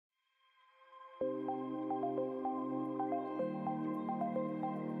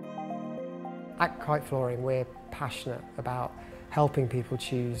At Kite Flooring, we're passionate about helping people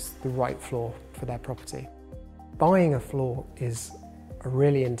choose the right floor for their property. Buying a floor is a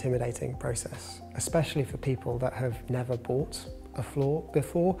really intimidating process, especially for people that have never bought a floor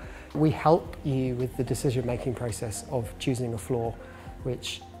before. We help you with the decision-making process of choosing a floor,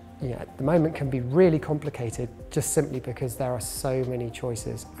 which at the moment can be really complicated just simply because there are so many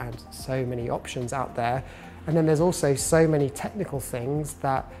choices and so many options out there. And then there's also so many technical things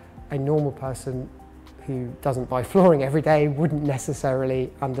that a normal person who doesn't buy flooring every day wouldn't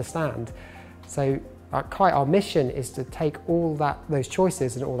necessarily understand. So at Kite, our mission is to take all those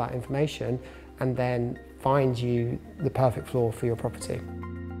choices and all that information and then find you the perfect floor for your property.